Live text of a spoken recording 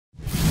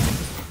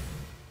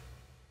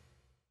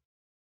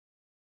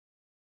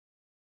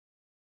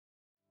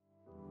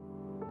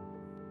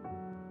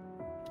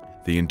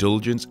The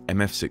Indulgence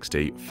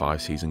MF60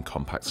 5-season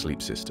compact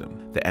sleep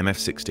system. The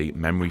MF60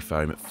 memory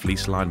foam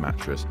fleece-lined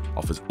mattress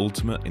offers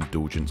ultimate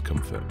indulgence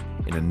comfort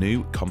in a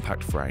new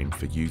compact frame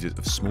for users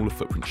of smaller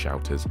footprint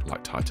shelters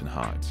like Titan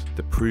Hides.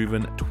 The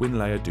proven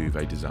twin-layer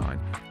duvet design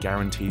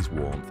guarantees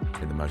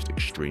warmth in the most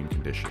extreme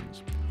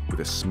conditions, with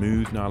a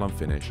smooth nylon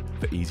finish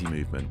for easy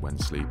movement when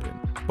sleeping,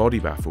 body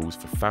baffles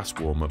for fast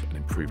warm-up and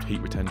improved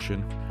heat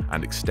retention,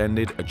 and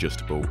extended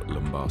adjustable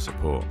lumbar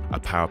support. A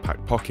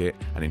power-packed pocket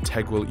and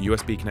integral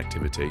USB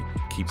connectivity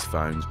keeps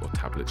phones or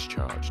tablets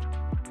charged.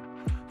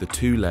 The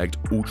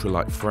two-legged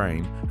ultralight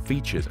frame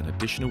features an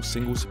additional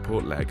single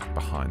support leg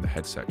behind the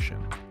head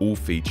section. All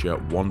feature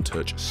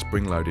one-touch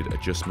spring-loaded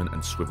adjustment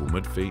and swivel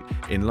mud feet,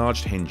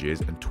 enlarged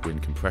hinges and twin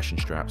compression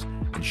straps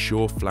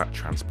ensure flat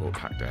transport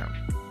pack down.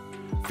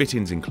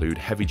 Fittings include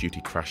heavy-duty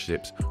crash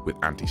zips with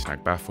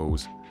anti-snag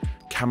baffles,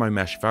 camo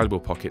mesh valuable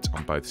pockets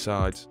on both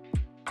sides,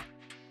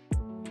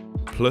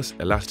 plus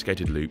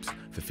elasticated loops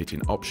for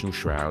fitting optional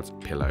shrouds,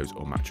 pillows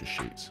or mattress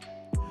sheets.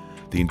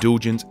 The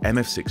Indulgence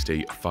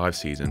MF60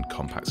 5-season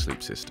compact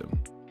sleep system.